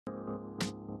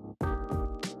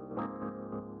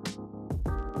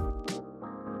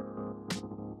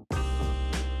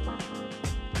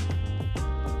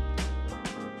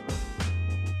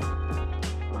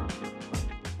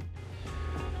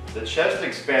The chest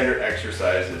expander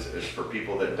exercises is for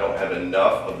people that don't have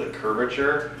enough of the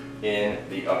curvature in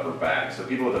the upper back. So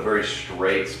people with a very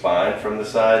straight spine from the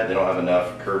side, they don't have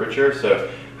enough curvature. So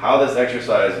how this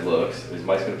exercise looks is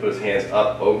Mike's going to put his hands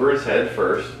up over his head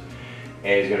first,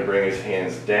 and he's going to bring his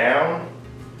hands down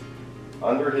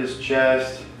under his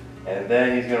chest, and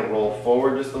then he's going to roll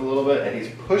forward just a little bit, and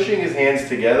he's pushing his hands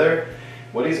together.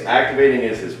 What he's activating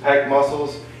is his pec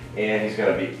muscles, and he's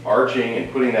going to be arching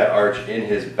and putting that arch in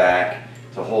his back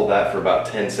to hold that for about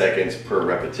 10 seconds per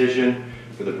repetition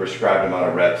for the prescribed amount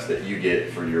of reps that you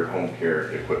get for your home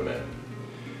care equipment.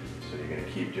 So you're going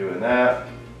to keep doing that.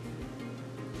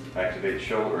 Activate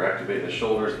the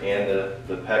shoulders and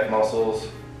the pec muscles,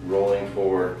 rolling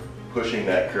forward, pushing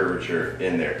that curvature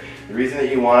in there. The reason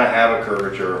that you want to have a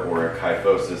curvature or a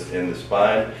kyphosis in the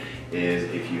spine is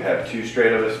if you have too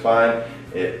straight of a spine,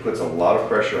 it puts a lot of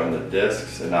pressure on the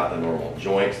discs and not the normal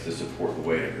joints to support the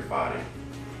weight of your body.